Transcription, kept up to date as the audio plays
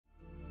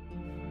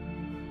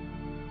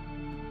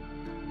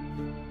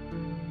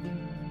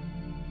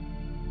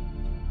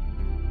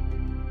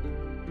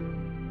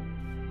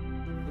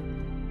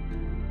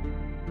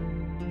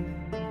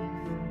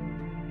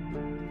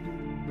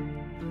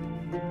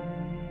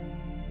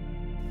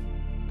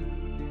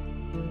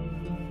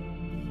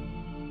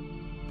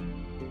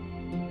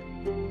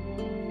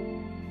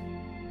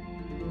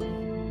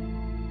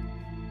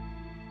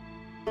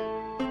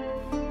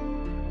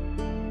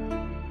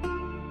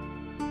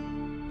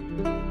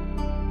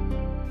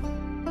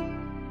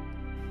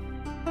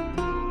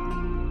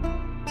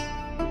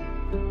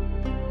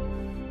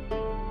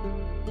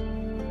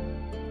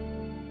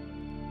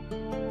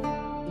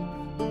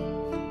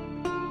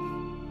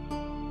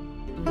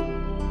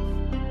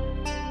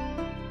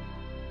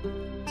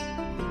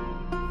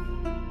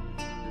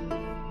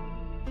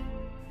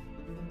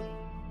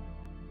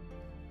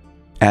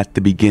At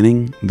the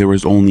beginning, there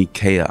was only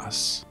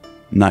chaos,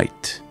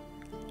 night,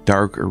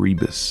 dark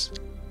Erebus,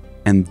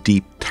 and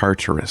deep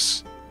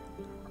Tartarus.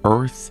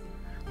 Earth,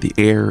 the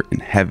air, and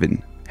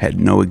heaven had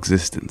no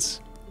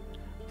existence.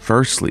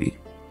 Firstly,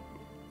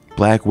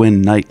 black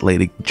wind night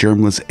laid a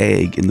germless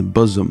egg in the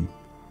bosom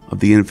of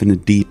the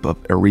infinite deep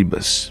of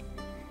Erebus,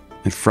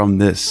 and from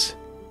this,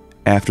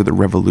 after the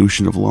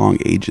revolution of long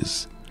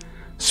ages,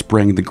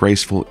 sprang the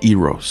graceful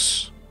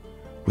Eros,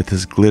 with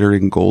his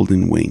glittering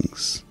golden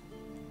wings.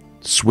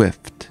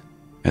 Swift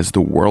as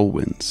the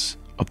whirlwinds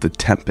of the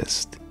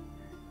tempest,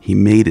 he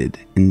mated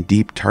in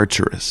deep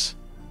Tartarus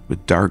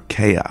with dark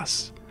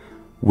chaos,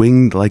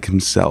 winged like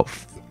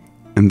himself,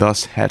 and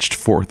thus hatched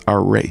forth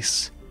our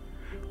race,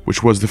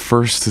 which was the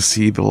first to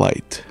see the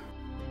light.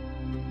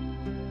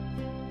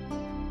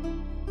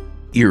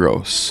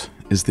 Eros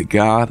is the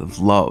god of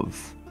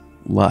love,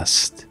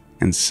 lust,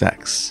 and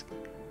sex.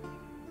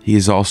 He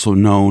is also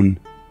known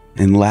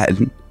in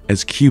Latin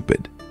as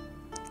Cupid,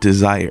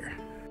 desire.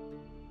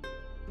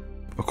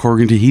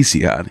 According to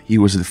Hesiod, he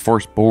was the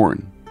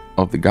firstborn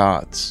of the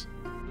gods.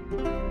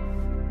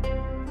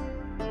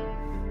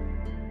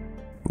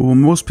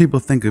 When most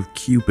people think of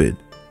Cupid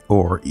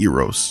or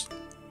Eros,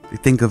 they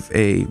think of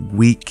a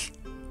weak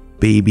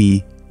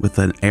baby with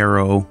an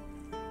arrow,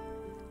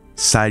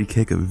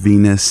 sidekick of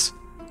Venus,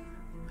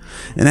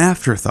 an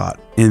afterthought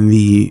in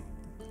the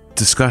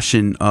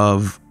discussion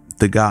of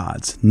the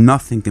gods,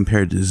 nothing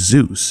compared to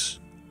Zeus,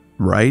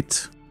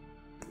 right?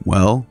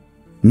 Well,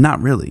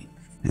 not really.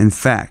 In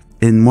fact,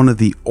 in one of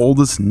the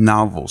oldest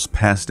novels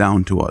passed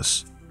down to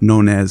us,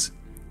 known as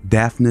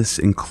Daphnis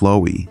and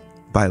Chloe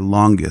by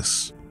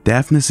Longus,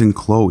 Daphnis and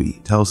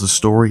Chloe tells the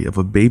story of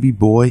a baby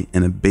boy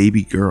and a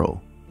baby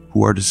girl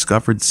who are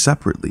discovered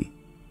separately,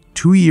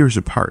 2 years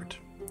apart,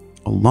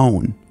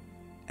 alone,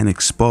 and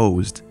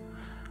exposed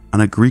on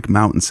a Greek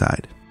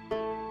mountainside.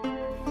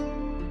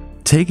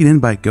 Taken in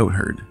by a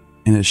goatherd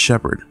and a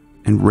shepherd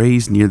and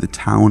raised near the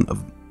town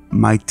of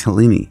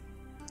Mytilene,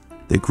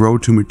 they grow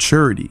to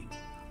maturity,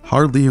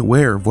 hardly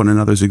aware of one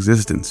another's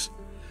existence,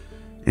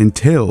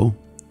 until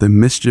the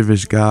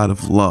mischievous god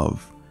of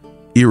love,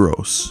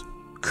 Eros,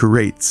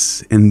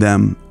 creates in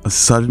them a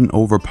sudden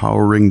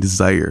overpowering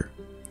desire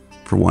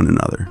for one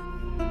another.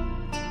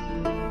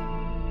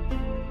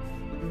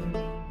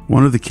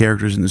 One of the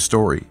characters in the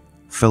story,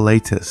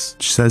 Philetus,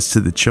 says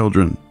to the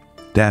children,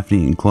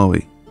 Daphne and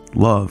Chloe,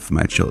 "Love,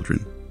 my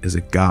children, is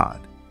a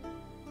god,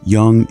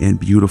 young and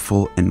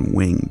beautiful and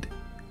winged.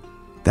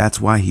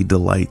 That's why he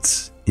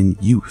delights in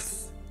youth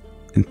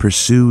and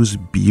pursues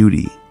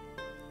beauty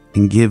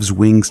and gives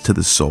wings to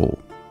the soul.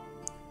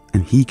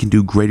 And he can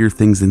do greater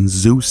things than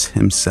Zeus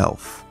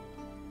himself.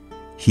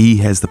 He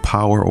has the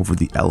power over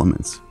the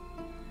elements.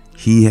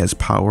 He has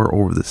power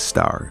over the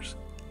stars.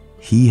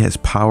 He has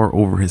power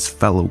over his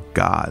fellow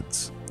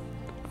gods,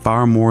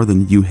 far more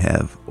than you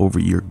have over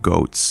your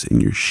goats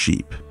and your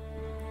sheep.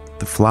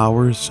 The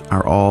flowers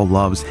are all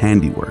love's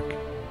handiwork.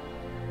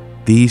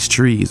 These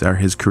trees are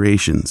his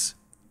creations.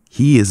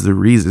 He is the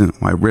reason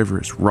why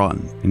rivers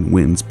run and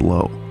winds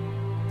blow.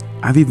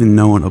 I've even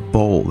known a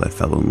bull that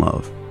fell in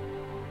love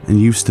and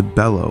used to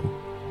bellow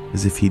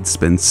as if he'd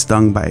been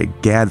stung by a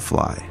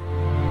gadfly.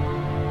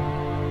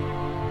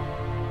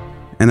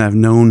 And I've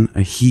known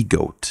a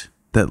he-goat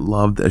that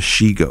loved a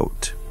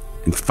she-goat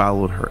and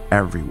followed her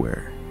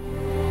everywhere.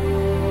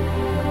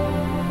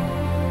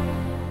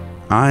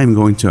 I'm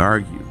going to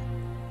argue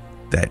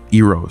that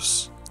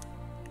Eros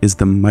is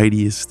the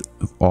mightiest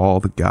of all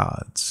the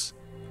gods.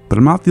 But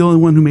I'm not the only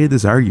one who made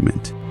this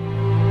argument.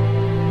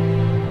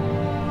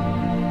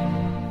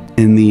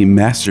 In the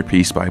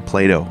masterpiece by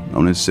Plato,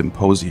 known as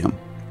Symposium,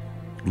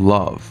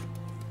 love,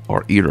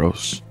 or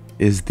Eros,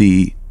 is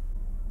the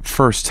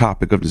first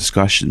topic of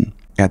discussion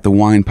at the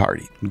wine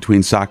party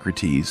between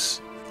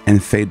Socrates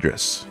and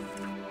Phaedrus.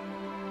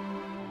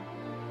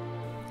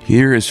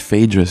 Here is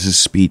Phaedrus'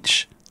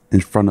 speech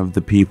in front of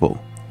the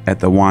people at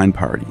the wine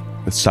party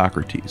with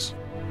Socrates.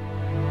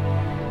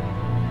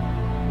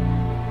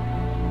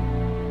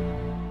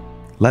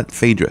 Let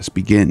Phaedrus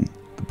begin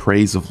the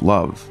praise of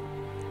love,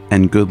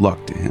 and good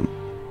luck to him.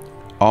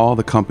 All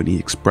the company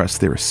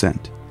expressed their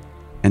assent,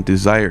 and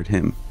desired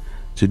him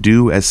to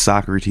do as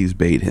Socrates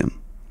bade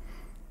him.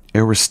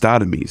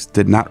 Aristoteles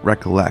did not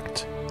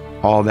recollect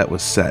all that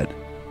was said,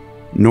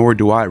 nor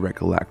do I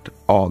recollect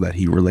all that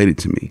he related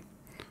to me,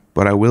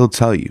 but I will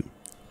tell you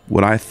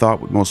what I thought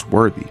was most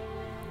worthy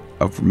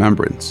of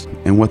remembrance,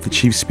 and what the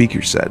chief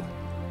speaker said.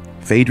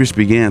 Phaedrus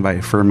began by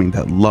affirming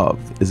that love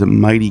is a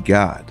mighty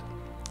god,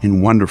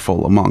 and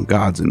wonderful among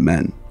gods and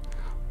men,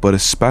 but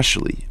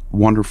especially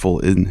wonderful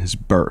in his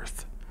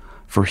birth,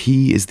 for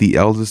he is the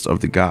eldest of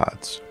the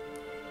gods,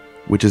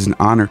 which is an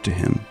honor to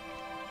him,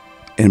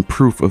 and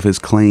proof of his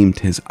claim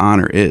to his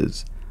honor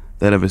is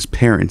that of his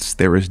parents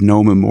there is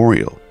no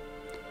memorial.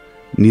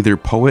 Neither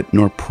poet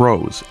nor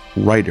prose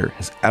writer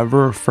has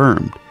ever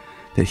affirmed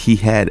that he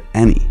had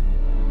any.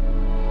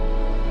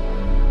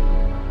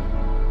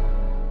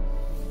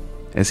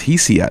 As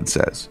Hesiod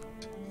says,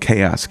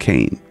 chaos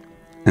came,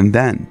 and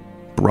then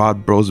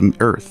broad-bosomed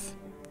earth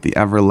the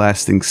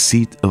everlasting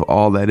seat of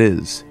all that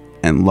is,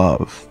 and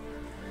love.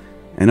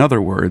 In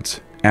other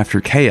words,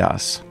 after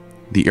chaos,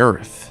 the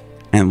earth,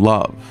 and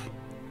love.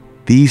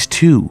 These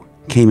two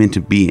came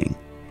into being.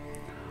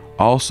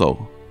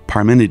 Also,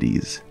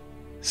 Parmenides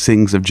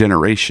sings of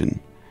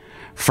generation.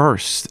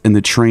 First, in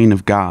the train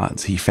of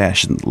gods, he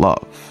fashioned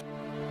love.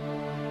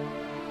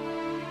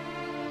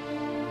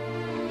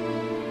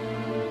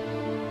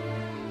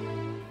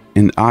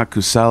 And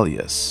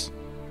Aphrodite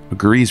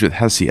agrees with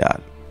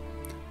Hesiod.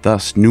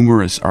 Thus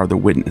numerous are the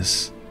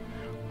witness,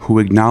 who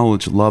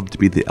acknowledge love to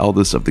be the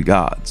eldest of the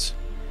gods.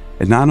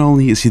 And not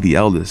only is he the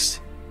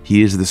eldest,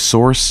 he is the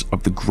source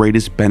of the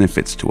greatest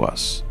benefits to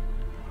us.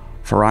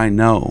 For I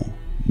know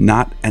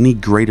not any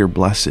greater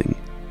blessing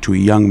to a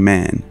young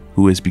man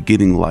who is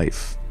beginning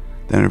life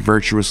than a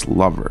virtuous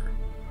lover,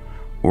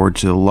 or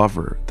to the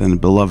lover than a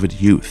beloved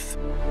youth.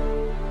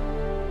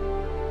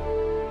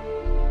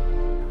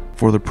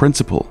 For the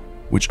principle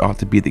which ought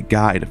to be the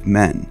guide of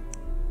men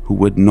who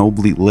would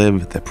nobly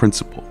live the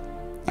principle,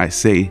 I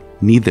say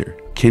neither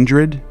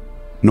kindred,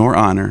 nor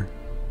honor,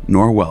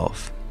 nor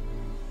wealth,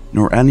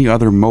 nor any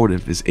other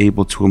motive is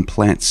able to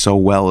implant so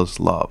well as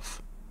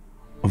love.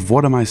 Of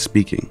what am I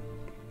speaking?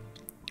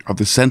 Of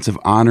the sense of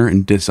honor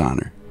and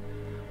dishonor,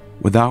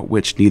 without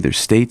which neither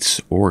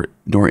states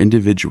nor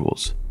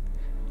individuals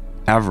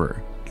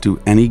ever do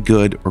any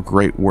good or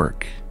great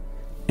work.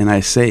 And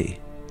I say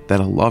that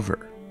a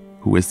lover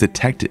who is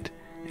detected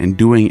in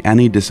doing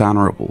any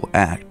dishonorable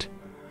act,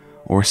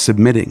 or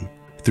submitting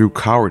through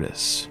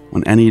cowardice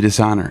when any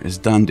dishonor is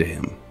done to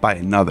him by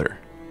another,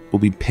 will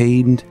be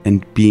pained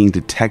in being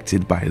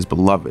detected by his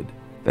beloved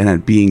than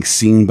at being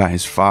seen by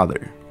his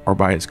father, or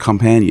by his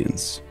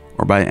companions,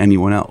 or by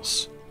anyone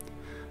else.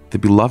 The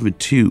beloved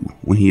too,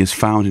 when he is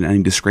found in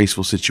any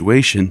disgraceful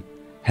situation,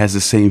 has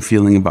the same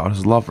feeling about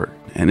his lover.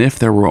 And if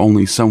there were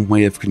only some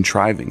way of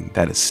contriving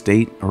that a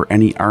state or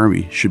any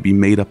army should be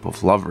made up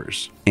of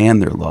lovers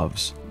and their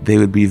loves, they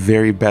would be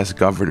very best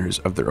governors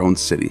of their own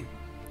city,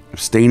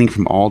 abstaining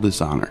from all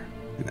dishonor,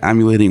 and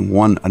emulating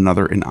one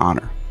another in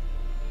honor.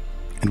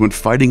 And when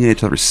fighting at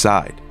each other's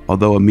side,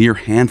 although a mere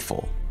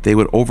handful, they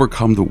would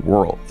overcome the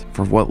world.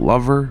 For what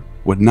lover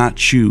would not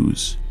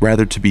choose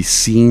rather to be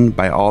seen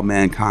by all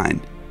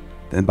mankind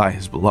than by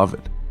his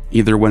beloved?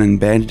 Either when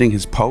abandoning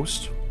his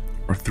post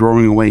or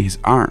throwing away his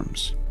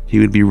arms, he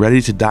would be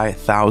ready to die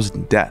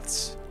 1,000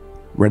 deaths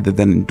rather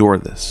than endure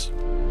this.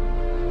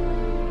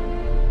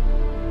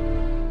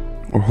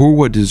 Or who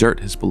would desert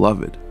his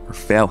beloved or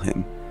fail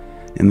him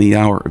in the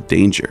hour of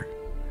danger?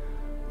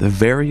 The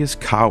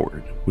veriest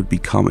coward would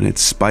become an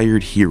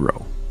inspired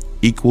hero,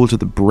 equal to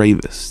the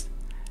bravest.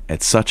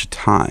 At such a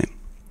time,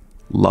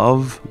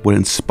 love would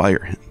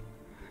inspire him,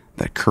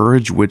 that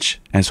courage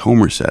which, as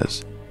Homer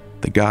says,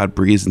 the god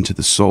breathes into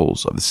the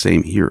souls of the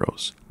same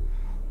heroes.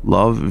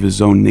 Love of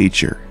his own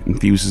nature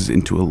infuses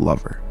into a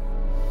lover.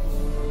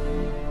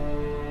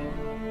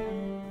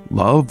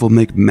 Love will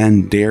make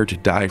men dare to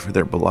die for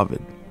their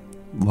beloved.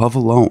 Love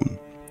alone,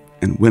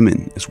 and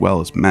women as well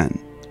as men.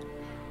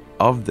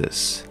 Of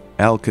this,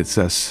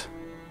 Ärôs,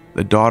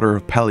 the daughter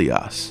of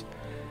Peleus,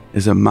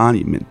 is a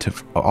monument to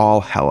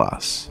all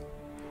Hellas,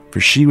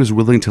 for she was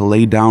willing to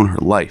lay down her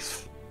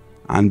life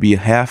on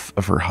behalf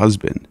of her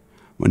husband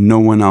when no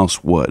one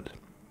else would,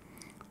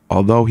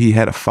 although he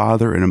had a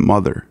father and a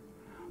mother.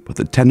 But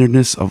the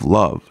tenderness of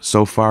love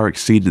so far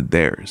exceeded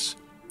theirs,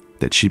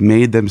 that she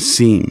made them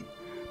seem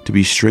to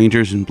be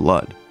strangers in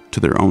blood to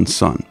their own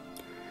son,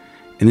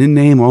 and in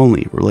name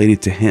only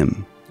related to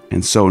him,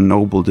 and so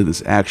noble did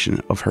this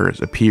action of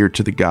hers appear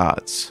to the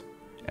gods,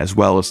 as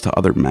well as to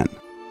other men.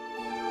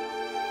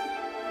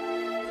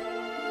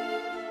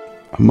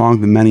 Among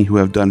the many who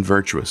have done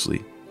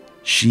virtuously,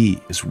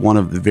 she is one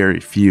of the very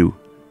few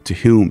to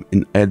whom,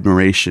 in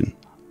admiration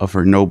of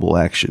her noble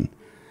action,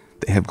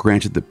 they have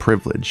granted the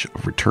privilege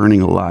of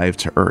returning alive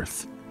to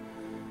earth.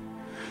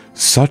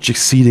 Such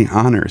exceeding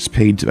honor is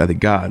paid by the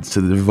gods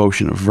to the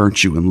devotion of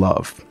virtue and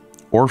love.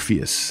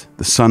 Orpheus,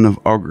 the son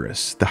of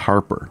Єρôs, the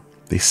harper,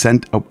 they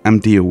sent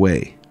empty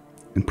away,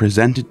 and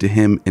presented to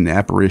him an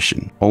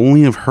apparition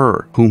only of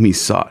her whom he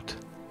sought,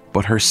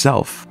 but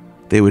herself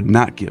they would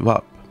not give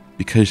up,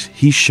 because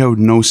he showed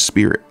no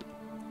spirit.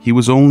 He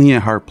was only a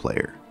harp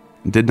player,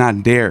 and did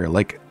not dare,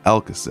 like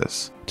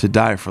Єρôs, to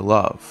die for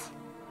love,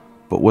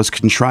 but was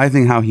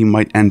contriving how he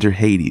might enter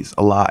Hades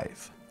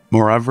alive.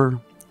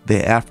 Moreover,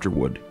 they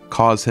afterward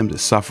caused him to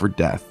suffer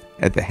death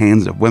at the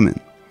hands of women,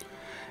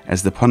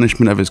 as the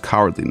punishment of his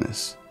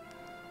cowardliness.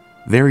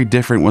 Very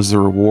different was the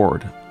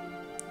reward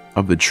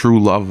of the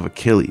true love of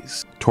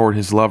Achilles toward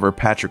his lover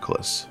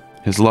Patroclus,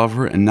 his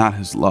lover and not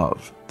his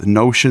love. The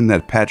notion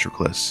that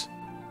Patroclus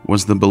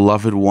was the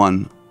beloved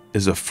one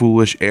is a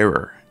foolish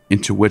error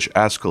into which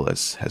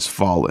Aeschylus has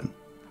fallen,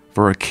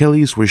 for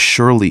Achilles was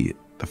surely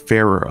the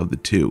fairer of the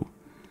two.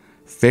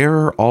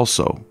 Fairer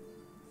also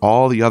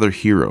all the other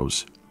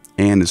heroes,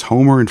 and as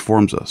Homer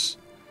informs us,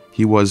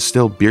 he was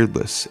still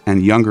beardless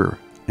and younger,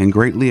 and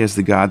greatly as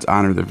the gods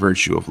honor the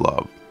virtue of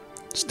love,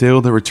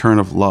 still the return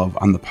of love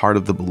on the part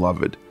of the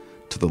beloved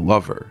to the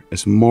lover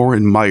is more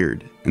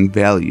admired and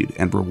valued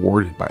and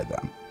rewarded by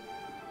them.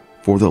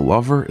 For the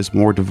lover is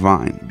more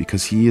divine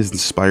because he is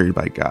inspired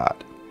by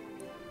God.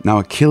 Now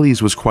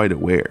Achilles was quite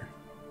aware,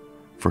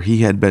 for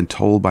he had been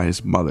told by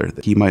his mother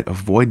that he might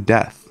avoid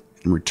death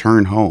and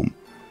return home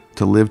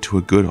to live to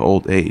a good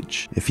old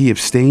age if he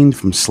abstained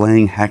from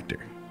slaying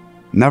Hector.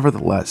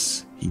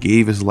 Nevertheless, he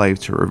gave his life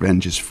to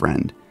revenge his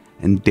friend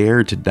and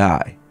dared to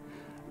die,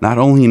 not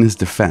only in his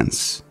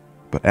defense,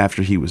 but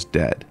after he was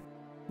dead,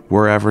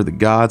 wherever the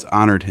gods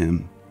honored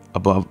him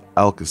above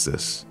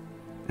Alcasus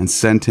and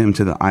sent him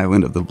to the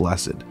island of the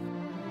blessed.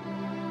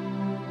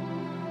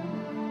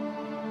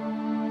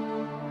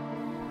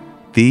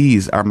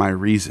 These are my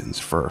reasons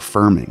for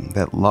affirming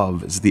that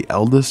love is the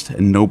eldest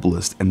and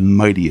noblest and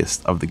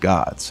mightiest of the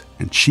gods,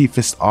 and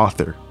chiefest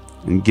author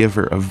and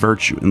giver of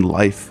virtue in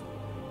life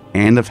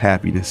and of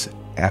happiness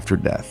after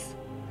death.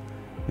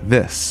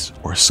 This,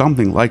 or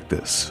something like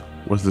this,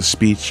 was the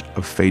speech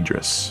of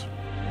Phaedrus.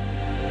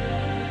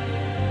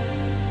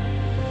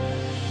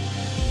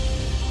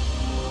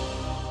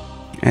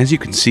 As you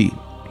can see,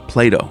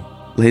 Plato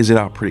lays it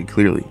out pretty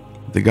clearly.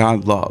 The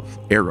god love,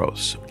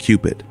 Eros,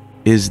 Cupid,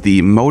 is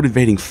the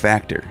motivating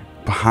factor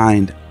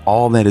behind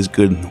all that is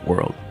good in the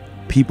world.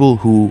 People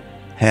who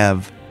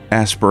have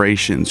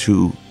aspirations,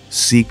 who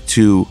seek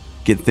to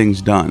get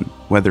things done,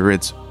 whether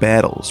it's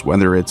battles,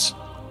 whether it's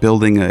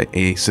building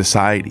a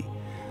society,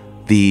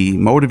 the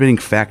motivating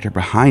factor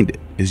behind it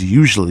is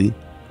usually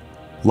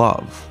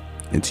love.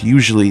 It's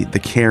usually the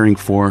caring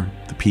for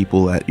the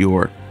people that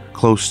you're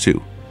close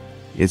to.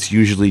 It's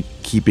usually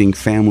keeping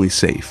family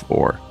safe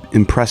or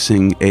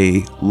impressing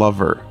a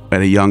lover at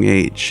a young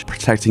age,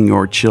 protecting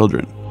your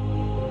children.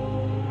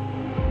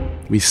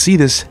 We see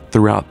this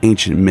throughout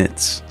ancient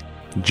myths.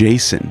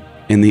 Jason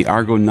in the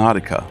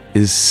Argonautica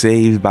is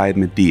saved by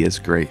Medea's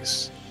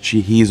grace.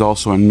 He is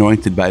also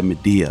anointed by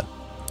Medea.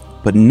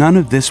 But none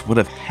of this would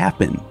have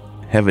happened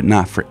have it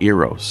not for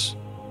Eros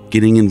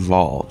getting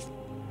involved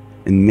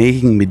and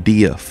making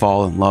Medea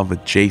fall in love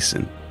with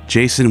Jason.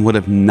 Jason would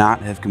have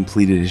not have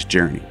completed his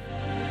journey.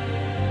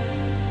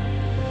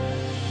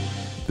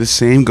 The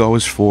same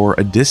goes for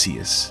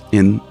Odysseus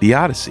in the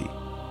Odyssey.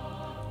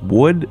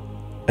 Would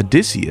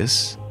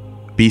Odysseus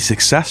be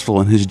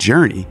successful in his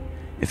journey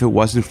if it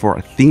wasn't for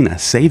Athena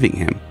saving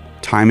him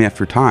time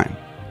after time?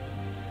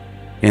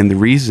 And the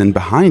reason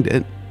behind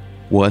it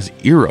was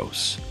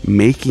Eros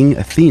making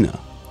Athena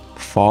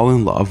fall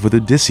in love with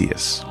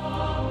Odysseus.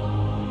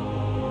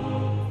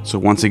 So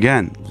once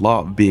again,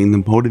 love being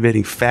the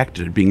motivating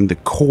factor, being the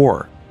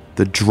core,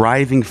 the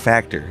driving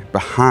factor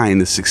behind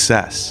the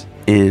success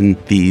in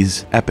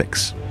these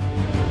epics.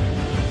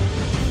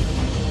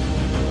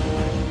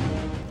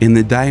 In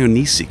the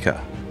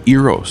Dionysica,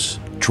 Eros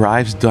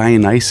drives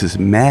Dionysus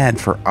mad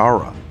for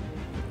Aura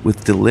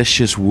with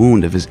delicious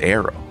wound of his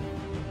arrow,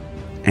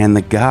 and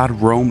the god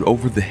roamed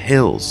over the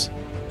hills,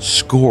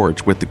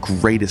 scourged with the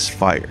greatest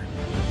fire.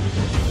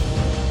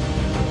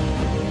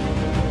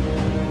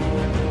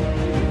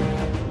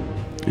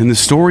 In the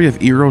story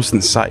of Eros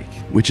and Psyche,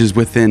 which is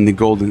within the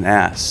Golden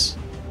Ass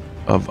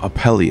of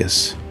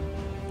Apelles,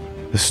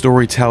 the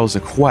story tells a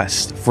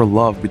quest for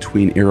love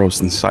between Eros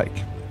and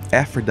Psyche.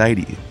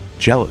 Aphrodite,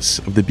 jealous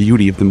of the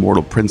beauty of the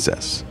mortal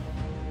princess,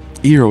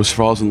 Eros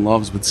falls in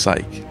love with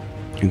Psyche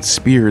and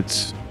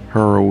spirits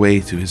her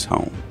away to his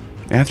home.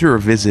 After a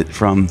visit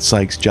from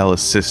Psyche's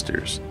jealous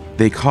sisters,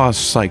 they cause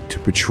Psyche to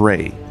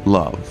betray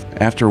love.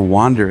 After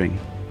wandering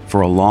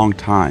for a long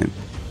time,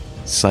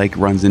 Psyche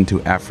runs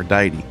into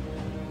Aphrodite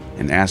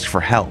and asks for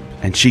help,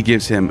 and she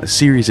gives him a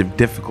series of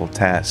difficult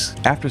tasks.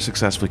 After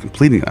successfully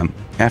completing them,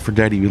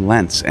 Aphrodite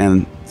relents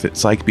and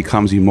Psyche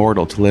becomes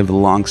immortal to live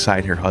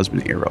alongside her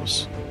husband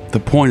Eros. The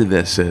point of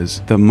this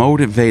is the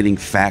motivating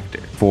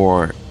factor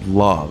for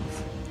love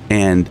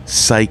and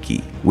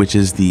Psyche, which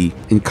is the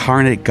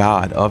incarnate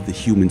god of the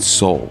human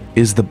soul,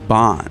 is the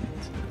bond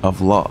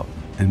of love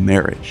and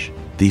marriage,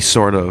 the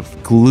sort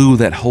of glue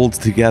that holds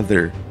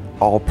together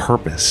all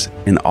purpose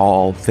in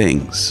all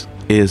things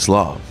is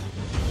love.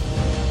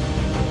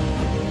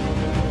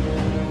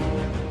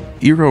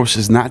 Eros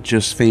is not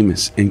just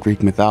famous in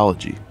Greek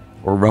mythology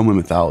or Roman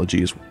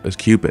mythology as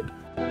Cupid.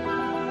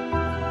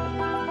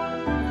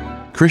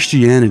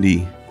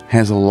 Christianity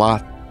has a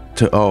lot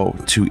to owe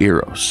to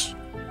Eros.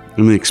 Let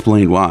me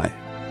explain why.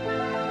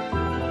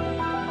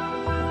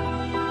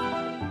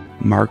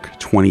 Mark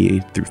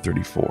 28 through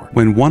 34.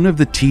 When one of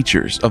the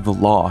teachers of the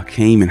law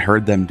came and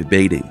heard them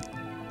debating,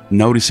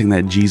 noticing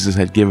that Jesus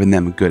had given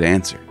them a good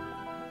answer,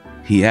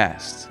 he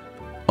asked,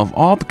 "Of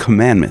all the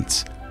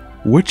commandments,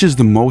 which is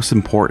the most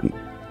important?"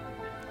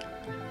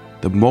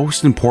 "The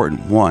most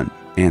important one,"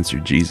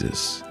 answered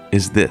Jesus,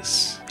 "is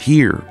this: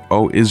 Hear,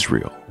 O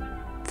Israel,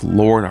 the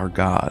Lord our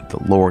God,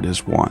 the Lord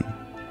is one.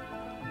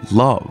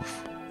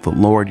 Love the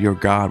Lord your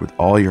God with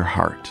all your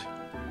heart,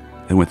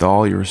 and with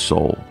all your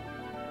soul,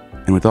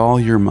 and with all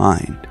your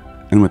mind,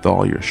 and with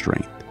all your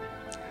strength.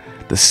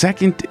 The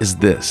second is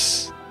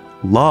this: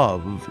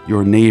 love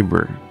your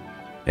neighbor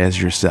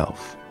as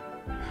yourself.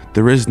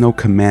 There is no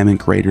commandment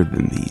greater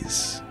than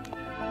these."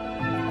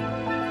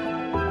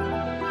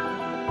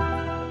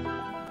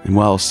 "And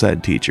well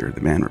said, teacher,"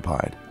 the man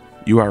replied.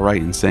 "You are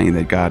right in saying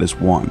that God is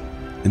one,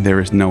 and there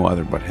is no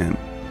other but him.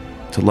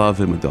 To love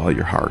him with all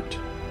your heart,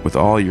 with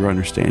all your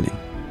understanding,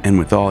 and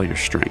with all your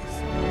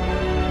strength.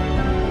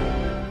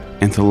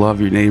 And to love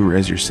your neighbor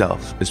as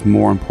yourself is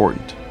more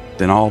important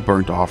than all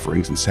burnt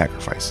offerings and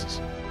sacrifices."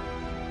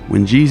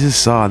 When Jesus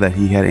saw that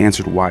he had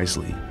answered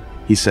wisely,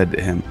 he said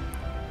to him,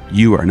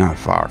 "You are not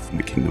far from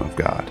the kingdom of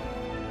God."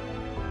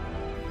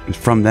 And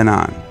from then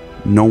on,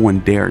 no one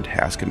dared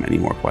to ask him any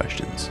more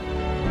questions.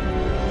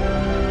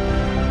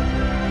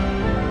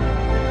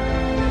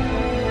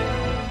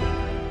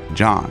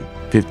 John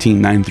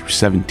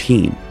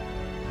 15:9-17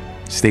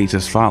 states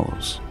as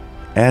follows,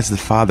 "As the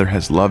Father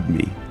has loved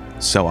me,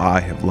 so I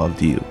have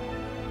loved you.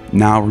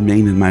 Now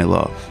remain in my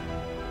love.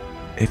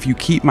 If you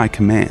keep my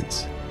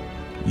commands,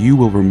 you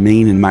will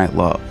remain in my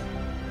love,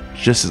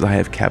 just as I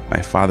have kept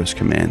my Father's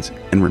commands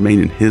and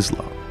remain in his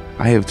love.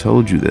 I have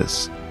told you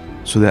this,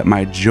 so that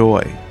my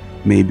joy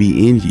may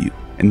be in you,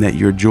 and that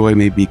your joy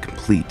may be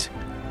complete.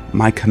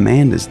 My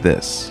command is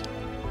this: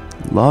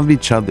 love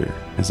each other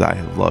as I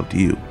have loved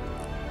you.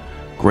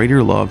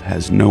 Greater love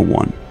has no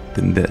one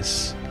than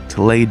this,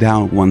 to lay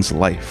down one's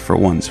life for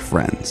one's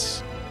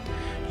friends.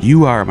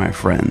 You are my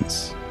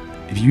friends,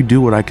 if you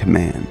do what I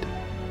command.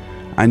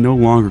 I no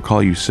longer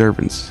call you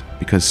servants,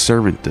 because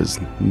servant does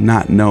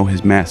not know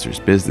his master's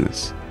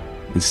business.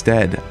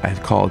 Instead, I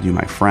have called you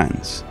my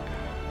friends.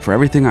 For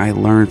everything I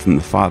learned from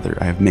the Father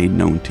I have made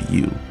known to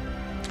you.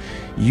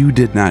 You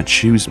did not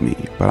choose me,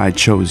 but I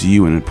chose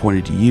you and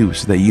appointed you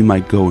so that you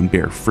might go and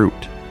bear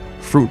fruit,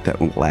 fruit that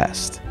will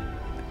last.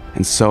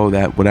 And so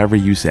that whatever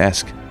you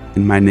ask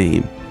in my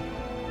name,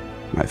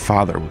 my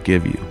Father will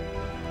give you.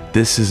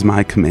 This is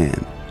my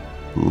command: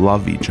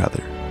 love each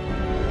other."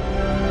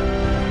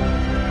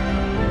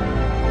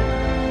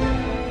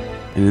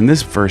 And in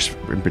this verse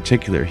in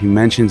particular, he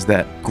mentions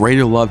that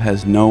greater love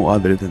has no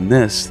other than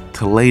this,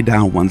 to lay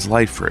down one's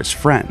life for his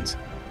friends.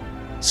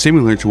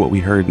 Similar to what we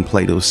heard in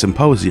Plato's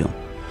Symposium,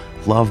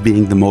 love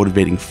being the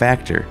motivating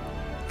factor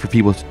for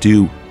people to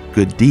do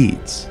good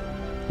deeds.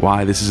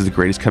 Why this is the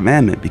greatest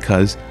commandment?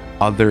 Because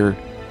other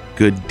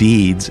good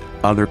deeds,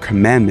 other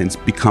commandments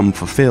become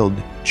fulfilled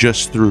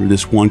just through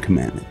this one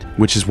commandment,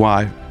 which is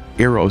why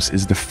Eros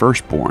is the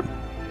firstborn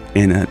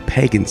in a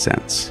pagan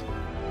sense.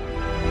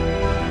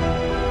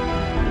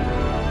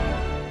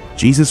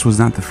 Jesus was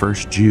not the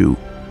first Jew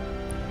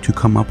to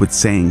come up with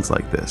sayings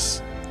like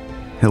this.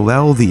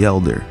 Hillel the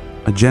Elder,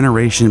 a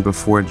generation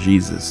before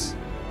Jesus,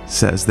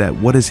 says that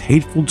what is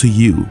hateful to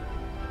you,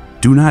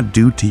 do not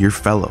do to your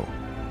fellow.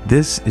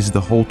 This is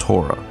the whole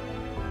Torah.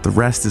 The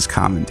rest is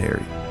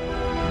commentary.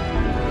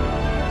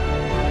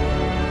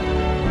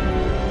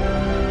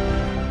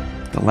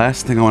 The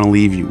last thing I want to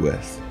leave you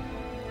with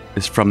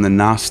is from the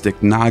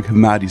Gnostic Nag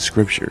Hammadi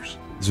scriptures.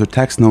 There's a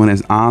text known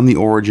as On the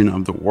Origin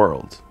of the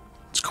World.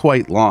 It's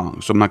quite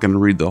long, so I'm not going to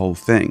read the whole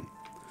thing.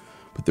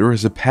 But there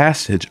is a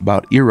passage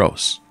about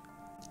Eros,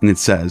 and it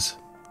says,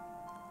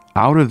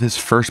 "Out of this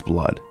first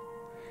blood,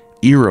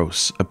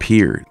 Eros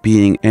appeared,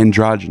 being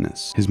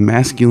androgynous. His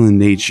masculine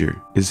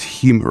nature is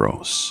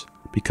Ṟ,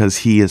 because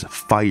he is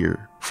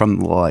fire from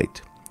the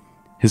light.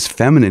 His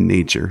feminine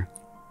nature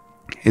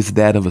is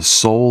that of a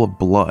soul of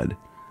blood,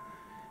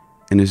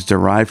 and is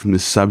derived from the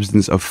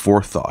substance of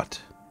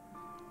forethought.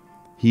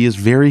 He is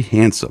very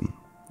handsome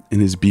in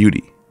his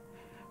beauty,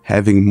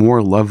 having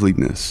more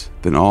loveliness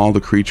than all the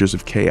creatures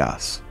of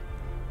chaos.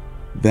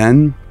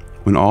 Then,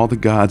 when all the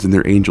gods and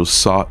their angels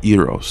saw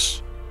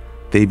Eros,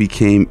 they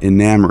became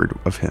enamored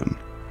of him.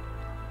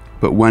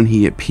 But when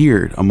he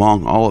appeared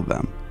among all of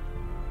them,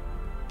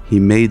 he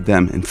made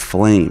them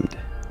inflamed,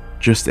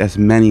 just as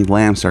many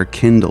lamps are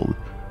kindled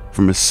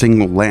from a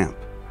single lamp,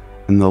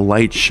 and the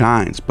light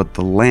shines, but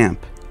the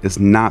lamp is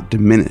not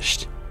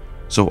diminished.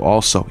 So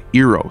also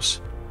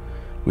Eros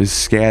was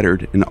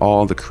scattered in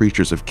all the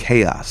creatures of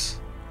chaos,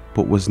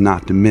 but was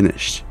not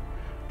diminished,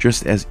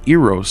 just as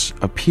Eros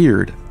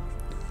appeared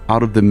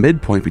out of the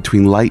midpoint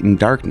between light and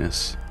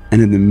darkness,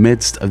 and in the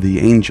midst of the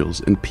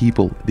angels and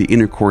people the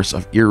intercourse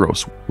of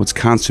Eros was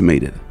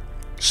consummated.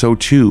 So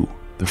too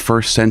the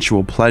first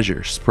sensual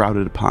pleasure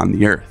sprouted upon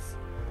the earth.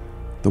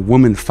 The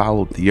woman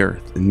followed the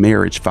earth, and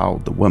marriage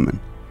followed the woman,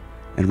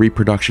 and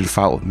reproduction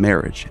followed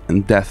marriage,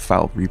 and death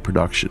followed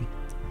reproduction.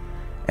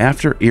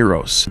 After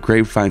Eros, the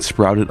grapevine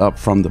sprouted up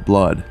from the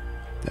blood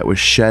that was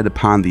shed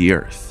upon the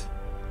earth.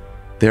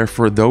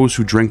 Therefore those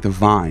who drink the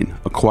vine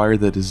acquire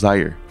the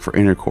desire for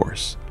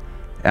intercourse.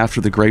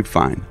 After the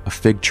grapevine, a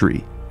fig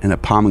tree and a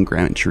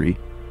pomegranate tree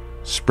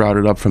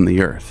sprouted up from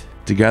the earth.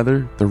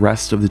 Together the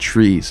rest of the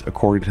trees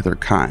according to their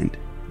kind,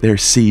 their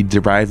seed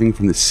deriving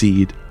from the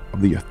seed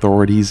of the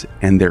authorities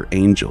and their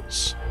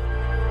angels."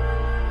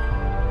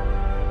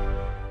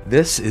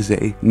 This is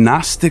a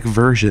Gnostic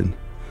version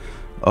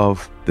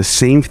of the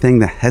same thing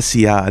that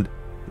Hesiod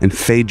and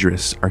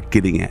Phaedrus are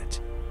getting at.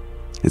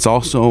 It's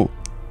also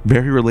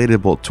very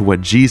relatable to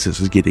what Jesus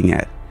is getting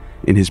at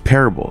in his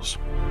parables.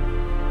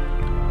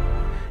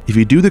 If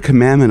you do the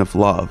commandment of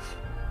love,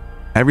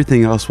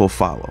 everything else will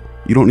follow.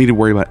 You don't need to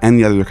worry about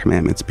any other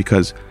commandments,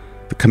 because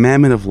the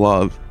commandment of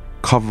love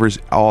covers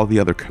all the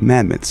other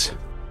commandments.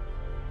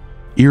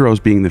 Eros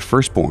being the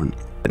firstborn,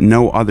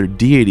 no other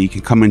deity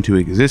can come into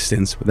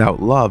existence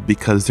without love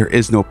because there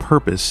is no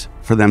purpose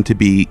for them to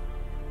be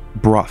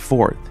brought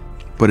forth.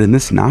 But in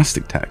this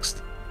Gnostic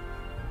text,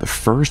 the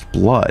first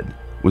blood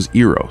was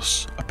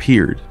Eros,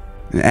 appeared.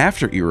 And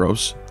after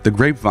Eros, the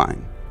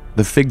grapevine,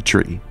 the fig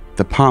tree,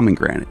 the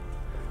pomegranate.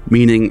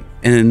 Meaning,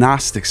 in a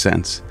Gnostic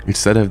sense,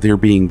 instead of there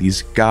being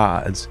these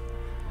gods,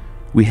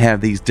 we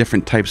have these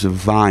different types of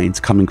vines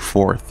coming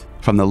forth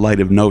from the light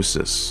of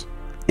Gnosis.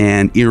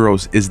 And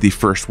Eros is the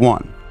first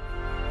one.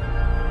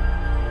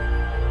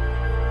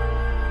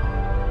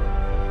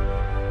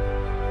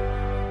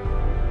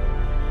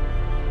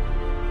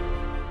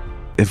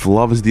 If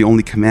love is the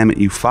only commandment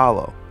you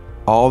follow,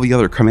 all the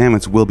other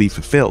commandments will be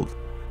fulfilled.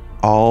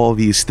 All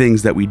these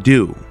things that we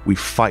do, we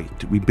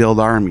fight, we build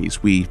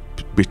armies, we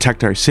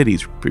protect our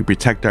cities, we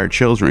protect our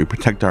children, we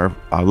protect our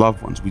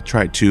loved ones. We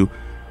try to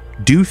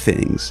do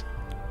things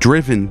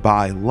driven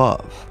by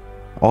love.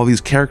 All these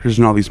characters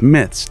and all these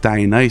myths,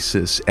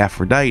 Dionysus,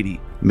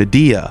 Aphrodite,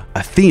 Medea,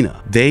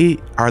 Athena, they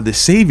are the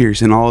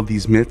saviors in all of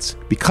these myths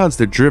because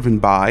they're driven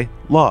by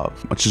love,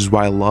 which is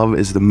why love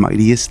is the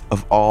mightiest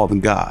of all the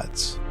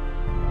gods.